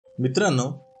मित्रांनो,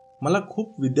 मला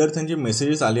खूप विद्यार्थ्यांचे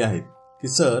मेसेजेस आले आहेत की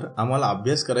सर आम्हाला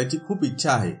अभ्यास करायची खूप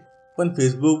इच्छा आहे, पण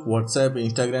फेसबुक, व्हॉट्सॲप,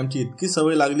 इंस्टाग्रामची इतकी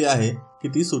सवय लागली आहे की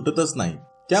ती सुटतच नाही.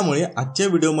 त्यामुळे आजच्या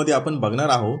व्हिडिओमध्ये आपण बघणार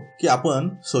आहोत की आपण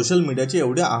सोशल मीडियाचे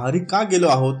एवढ्या आहारी का गेलो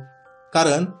आहोत.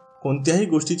 कारण कोणत्याही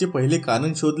गोष्टीचे पहिले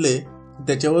कारण शोधले की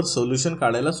त्याच्यावर सोल्युशन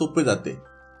काढायला सोपे जाते,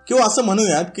 किंवा असं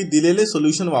म्हणूयात की दिलेले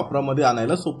सोल्युशन वापरामध्ये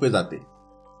आणायला सोपे जाते.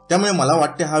 त्यामुळे मला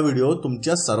वाटते हा व्हिडिओ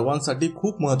तुमच्या सर्वांसाठी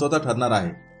खूप महत्त्वाचा ठरणार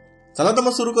आहे. चला तर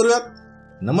मग सुरू करूयात.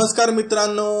 नमस्कार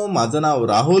मित्रांनो, माझं नाव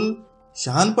राहुल.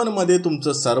 शहाणपणमध्ये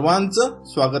तुमचं सर्वांचं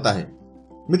स्वागत आहे.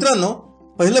 मित्रांनो,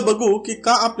 पहिलं बघू की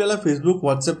का आपल्याला फेसबुक,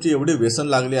 व्हॉट्सॲपचे एवढे व्यसन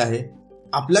लागले आहे.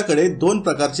 आपल्याकडे दोन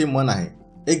प्रकारचे मन आहे,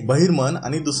 एक बहिर्मन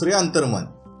आणि दुसरे अंतर्मन.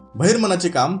 बहिर्मनाचे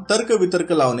काम तर्क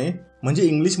वितर्क लावणे, म्हणजे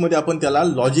इंग्लिशमध्ये आपण त्याला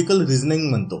लॉजिकल रिझनिंग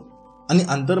म्हणतो, आणि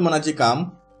अंतर्मनाचे काम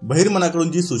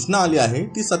बहिर्मनाकडून जी सूचना आली आहे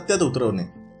ती सत्यात उतरवणे.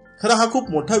 खरं हा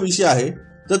खूप मोठा विषय आहे.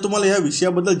 जर तुम्हाला या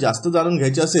विषयाबद्दल जास्त जाणून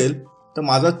घ्यायचे असेल तर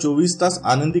माझा 24 तास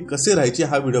आनंदी कसे राहायचे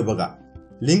हा व्हिडिओ बघा.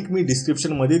 लिंक मी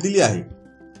डिस्क्रिप्शन मध्ये दिली आहे.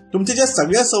 तुमच्या ज्या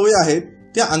सगळ्या सवयी आहेत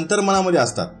त्या अंतर्मनामध्ये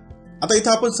असतात. आता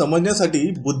इथं आपण समजण्यासाठी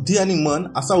बुद्धी आणि मन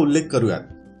असा उल्लेख करूयात,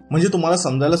 म्हणजे तुम्हाला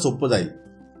समजायला सोपं जाईल.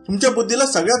 तुमच्या बुद्धीला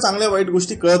सगळ्या चांगल्या वाईट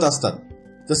गोष्टी कळत असतात,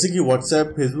 जसे की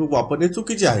व्हॉट्सॲप, फेसबुक वापरणे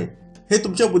चुकीचे आहे हे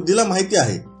तुमच्या बुद्धीला माहिती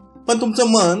आहे. पण तुमचं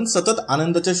मन सतत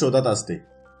आनंदाच्या शोधात असते.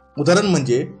 उदाहरण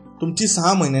म्हणजे तुमची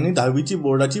 6 महिन्यांनी 10वीची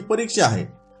बोर्डाची परीक्षा आहे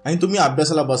आणि तुम्ही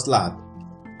अभ्यासाला बसला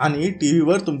आहात आणि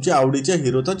टीव्हीवर तुमच्या आवडीच्या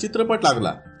हिरोचा चित्रपट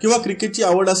लागला, किंवा क्रिकेटची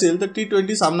आवड असेल तर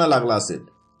T20 सामना लागला असेल.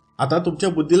 आता तुमच्या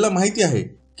बुद्धीला माहिती आहे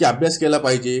की अभ्यास केला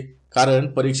पाहिजे, कारण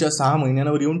परीक्षा 6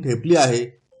 महिन्यांवर येऊन ठेपली आहे.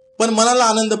 पण मनाला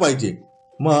आनंद पाहिजे.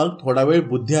 मग थोडा वेळ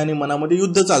बुद्धी आणि मनामध्ये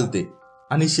युद्ध चालते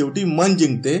आणि शेवटी मन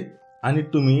जिंकते आणि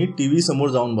तुम्ही टीव्ही समोर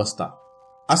जाऊन बसता.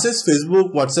 असेच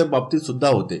फेसबुक, व्हॉट्सॲप बाबतीत सुद्धा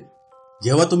होते.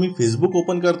 जेव्हा तुम्ही फेसबुक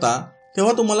ओपन करता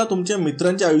तेव्हा तुम्हाला तुमच्या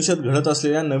मित्रांच्या आयुष्यात घडत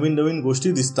असलेल्या नवीन नवीन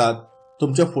गोष्टी दिसतात.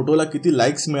 तुमच्या फोटोला किती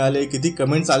लाईक्स मिळाले, किती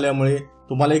कमेंट्स आल्यामुळे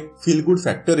तुम्हाला एक फील गुड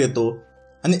फॅक्टर येतो.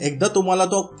 आणि एकदा तुम्हाला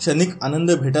तो क्षणिक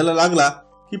आनंद भेटायला लागला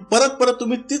की परत परत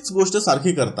तुम्ही तीच गोष्ट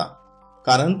सारखी करता,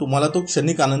 कारण तुम्हाला तो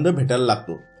क्षणिक आनंद भेटायला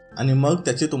लागतो आणि मग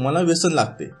त्याचे तुम्हाला व्यसन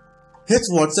लागते. हेच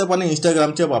व्हॉट्सॲप आणि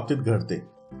इंस्टाग्रामच्या बाबतीत घडते.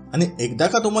 आणि एकदा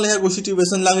का तुम्हाला ह्या गोष्टीचे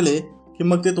व्यसन लागले की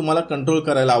मग ते तुम्हाला कंट्रोल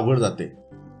करायला अवघड जाते.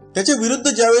 त्याच्या विरुद्ध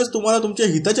ज्यावेळेस तुम्हाला तुमच्या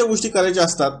हिताच्या गोष्टी करायच्या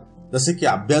असतात, जसे की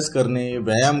अभ्यास करणे,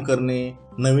 व्यायाम करणे,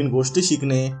 नवीन गोष्टी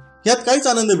शिकणे, यात काहीच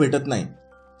आनंद भेटत नाही.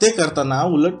 ते करताना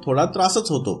उलट थोडा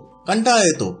त्रासच होतो, कंटाळा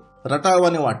येतो,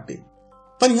 रटाळवाने वाटते.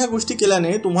 पण ह्या गोष्टी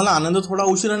केल्याने तुम्हाला आनंद थोडा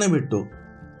उशिराने भेटतो.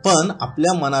 पण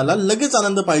आपल्या मनाला लगेच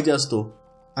आनंद पाहिजे असतो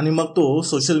आणि मग तो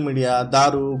सोशल मीडिया,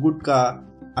 दारू, गुटखा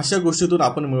अशा गोष्टीतून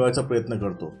आपण मिळवायचा प्रयत्न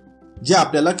करतो, जे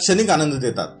आपल्याला क्षणिक आनंद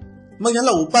देतात. मग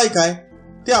ह्याला उपाय काय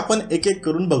ते आपण एक एक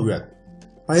करून बघूयात.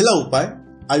 पहिला उपाय,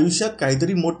 आयुष्यात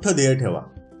काहीतरी मोठं ध्येय ठेवा.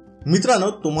 मित्रांनो,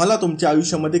 तुम्हाला तुमच्या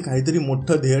आयुष्यामध्ये काहीतरी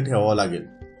मोठं ध्येय ठेवावं लागेल.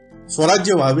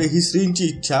 स्वराज्य व्हावे ही श्रींची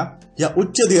इच्छा. या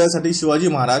उच्च ध्येयासाठी शिवाजी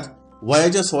महाराज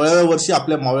वयाच्या 16व्या वर्षी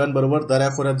आपल्या मावळ्यांबरोबर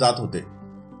दऱ्याखोऱ्यात जात होते.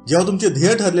 जेव्हा तुमचे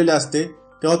ध्येय ठरलेले असते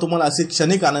तेव्हा तुम्हाला असे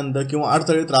क्षणिक आनंद किंवा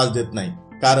अडथळे त्रास देत नाही,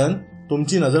 कारण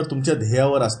तुमची नजर तुमच्या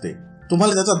ध्येयावर असते.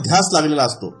 तुम्हाला त्याचा ध्यास लागलेला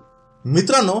असतो.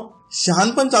 मित्रांनो,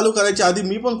 शहाणपण चालू करायच्या आधी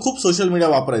मी पण खूप सोशल मीडिया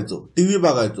वापरायचो, टीव्ही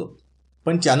बघायचो.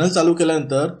 पण चॅनल चालू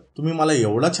केल्यानंतर तुम्ही मला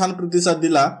एवढा छान प्रतिसाद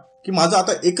दिला की माझं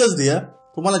आता एकच ध्येय,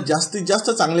 तुम्हाला जास्तीत जास्त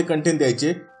चांगले कंटेंट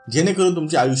द्यायचे, जेणेकरून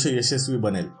तुमचे आयुष्य यशस्वी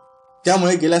बनेल.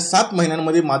 त्यामुळे गेल्या 7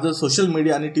 महिन्यांमध्ये माझं सोशल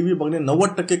मीडिया आणि टीव्ही बघणे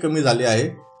 90% कमी झाले आहे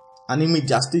आणि मी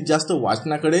जास्तीत जास्त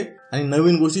वाचनाकडे आणि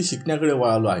नवीन गोष्टी शिकण्याकडे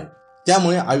वळालो आहे.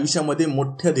 त्यामुळे आयुष्यामध्ये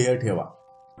मोठे ध्येय ठेवा.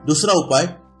 दुसरा उपाय,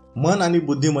 मन आणि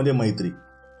बुद्धीमध्ये मैत्री.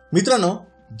 मित्रांनो,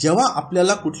 जेव्हा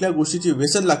आपल्याला कुठल्या गोष्टीचे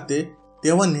व्यसन लागते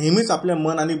तेव्हा नेहमीच आपल्या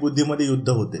मन आणि बुद्धीमध्ये युद्ध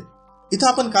होते. इथं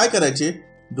आपण काय करायचे,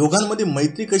 दोघांमध्ये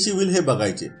मैत्री कशी होईल हे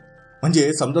बघायचे.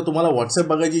 म्हणजे समजा तुम्हाला व्हॉट्सॲप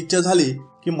बघायची इच्छा झाली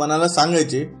की मनाला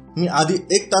सांगायचे, मी आधी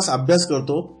 1 तास अभ्यास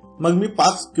करतो, मग मी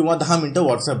 5 किंवा 10 मिनिटं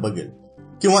व्हॉट्सॲप बघेल.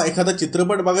 किंवा एखादा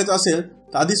चित्रपट बघायचा असेल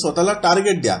तर आधी स्वतःला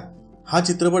टार्गेट द्या. हा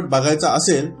चित्रपट बघायचा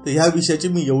असेल तर ह्या विषयाचे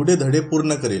मी एवढे धडे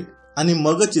पूर्ण करेल आणि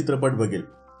मगच चित्रपट बघेल.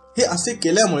 हे असे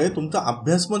केल्यामुळे तुमचा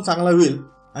अभ्यास पण चांगला होईल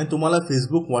आणि तुम्हाला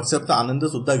फेसबुक, व्हॉट्सॲपचा आनंद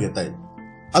सुद्धा घेता येईल.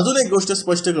 अजून एक गोष्ट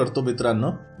स्पष्ट करतो मित्रांनो,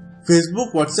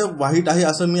 फेसबुक, व्हॉट्सॲप वाईट आहे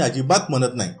असं मी अजिबात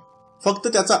म्हणत नाही. फक्त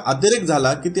त्याचा अतिरेक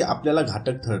झाला की ते आपल्याला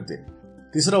घातक ठरते.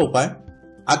 तिसरा उपाय,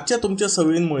 आजच्या तुमच्या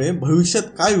सवयींमुळे भविष्यात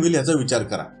काय होईल याचा विचार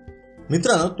करा.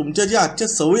 मित्रांनो, तुमच्या ज्या आजच्या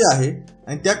सवयी आहे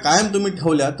आणि त्या कायम तुम्ही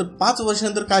ठेवल्या तर 5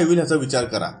 वर्षानंतर काय होईल याचा विचार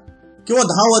करा, किंवा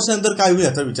 10 वर्षानंतर काय होईल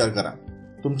याचा विचार करा.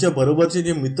 तुमच्या बरोबरचे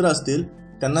जे मित्र असतील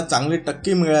त्यांना चांगले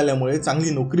टक्के मिळाल्यामुळे चांगली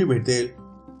नोकरी भेटेल,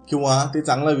 किंवा ते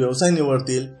चांगला व्यवसाय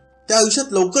निवडतील, त्या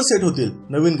आयुष्यात लवकर सेट होतील,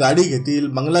 नवीन गाडी घेतील,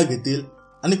 बंगला घेतील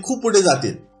आणि खूप पुढे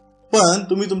जातील. पण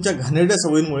तुम्ही तुमच्या घाणेरड्या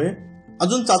सवयींमुळे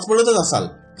अजून चाचपडतच असाल,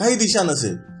 काही दिशा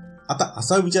नसेल. आता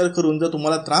असा विचार करून जर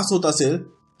तुम्हाला त्रास होत असेल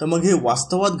तर मग हे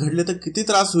वास्तवात घडले तर किती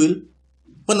त्रास होईल.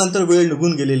 पण नंतर वेळ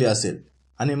निघून गेलेली असेल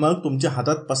आणि मग तुमच्या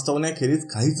हातात पस्तावण्याखेरीज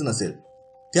काहीच नसेल.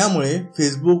 त्यामुळे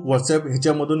फेसबुक, व्हॉट्सअप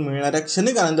ह्याच्यामधून मिळणाऱ्या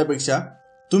क्षणिक आनंदापेक्षा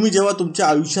तुम्ही जेव्हा तुमच्या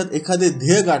आयुष्यात एखादे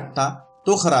ध्येय गाठता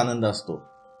तो खरा आनंद असतो.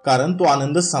 कारण तो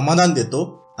आनंद समाधान देतो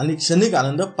आणि क्षणिक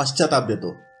आनंद पश्चाताप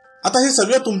देतो. आता हे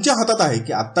सगळं तुमच्या हातात आहे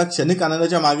की आता क्षणिक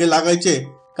आनंदाच्या मागे लागायचे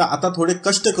का आता थोडे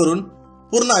कष्ट करून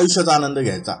पूर्ण आयुष्याचा आनंद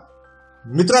घ्यायचा.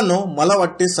 मित्रांनो, मला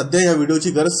वाटते सध्या या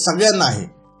व्हिडिओची गरज सगळ्यांना आहे.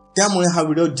 त्यामुळे हा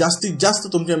व्हिडिओ जास्तीत जास्त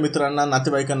तुमच्या मित्रांना,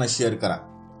 नातेवाईकांना शेअर करा.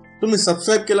 तुम्ही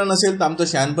सबस्क्राईब केलं नसेल तर आमचं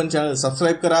शहाणपण चॅनल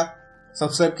सबस्क्राईब करा.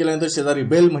 सबस्क्राईब केल्यानंतर शेजारी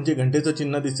बेल म्हणजे घंटेचं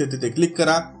चिन्ह दिसते तिथे क्लिक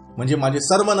करा, म्हणजे माझे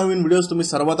सर्व नवीन व्हिडिओज तुम्ही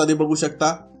सर्वात आधी बघू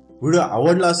शकता. व्हिडिओ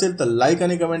आवडला असेल तर लाईक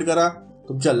आणि कमेंट करा.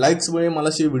 तुमच्या लाईक्समुळे मला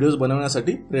असे व्हिडिओज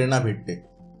बनवण्यासाठी प्रेरणा भेटते.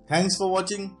 Thanks for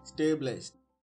watching. Stay blessed.